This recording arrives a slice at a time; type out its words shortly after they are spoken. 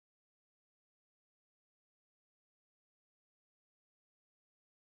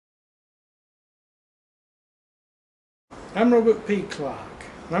I'm Robert P. Clarke,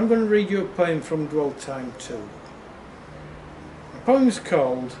 and I'm going to read you a poem from Dwell Time 2. The poem's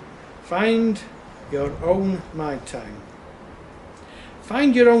called Find Your Own My Time.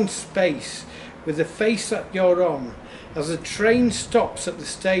 Find your own space with the face that you're on. As the train stops at the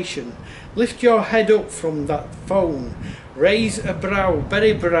station, lift your head up from that phone. Raise a brow,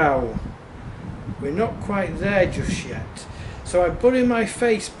 very brow. We're not quite there just yet, so I bury my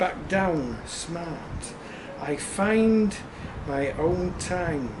face back down, smart. I find my own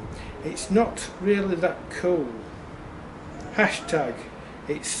time. It's not really that cool. Hashtag,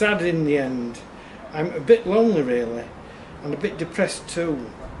 it's sad in the end. I'm a bit lonely really, and a bit depressed too.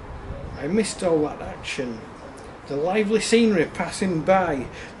 I missed all that action. The lively scenery passing by,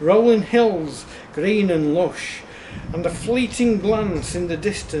 rolling hills, green and lush, and a fleeting glance in the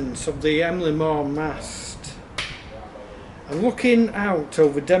distance of the Emily Moore mast. And looking out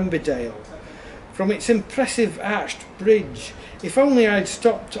over Denbydale, from its impressive arched bridge, if only I'd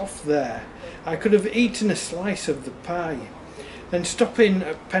stopped off there, I could have eaten a slice of the pie. Then stopping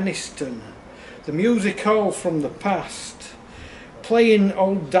at Penistone, the music hall from the past, playing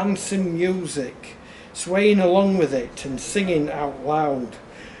old dancing music, swaying along with it and singing out loud.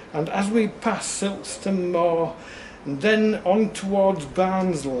 And as we pass Silkstone Moor, and then on towards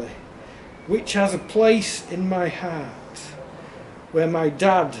Barnsley, which has a place in my heart, where my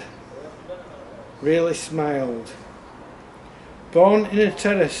dad really smiled. Born in a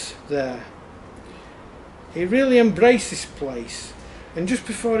terrace there, he really embraced this place, and just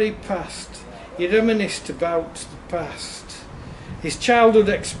before he passed, he reminisced about the past, his childhood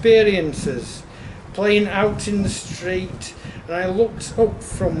experiences, playing out in the street, and I looked up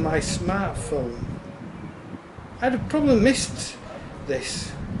from my smartphone. I'd have probably missed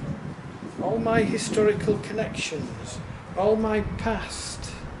this. All my historical connections, all my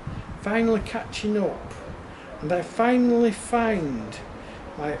past, finally catching up, and I finally find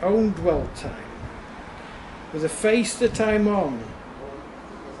my own dwell time, with the face that I'm on,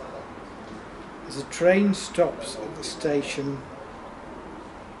 as the train stops at the station.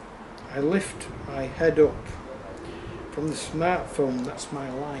 I lift my head up from the smartphone that's my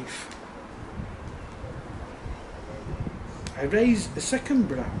life. I raise a second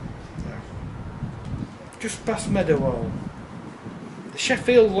brow now, just past Meadowhall, the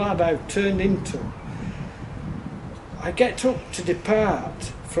Sheffield lad I've turned into. I get up to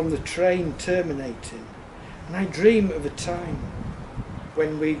depart from the train terminating, and I dream of a time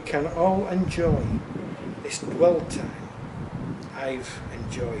when we can all enjoy this dwell time I've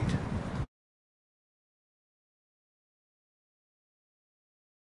enjoyed.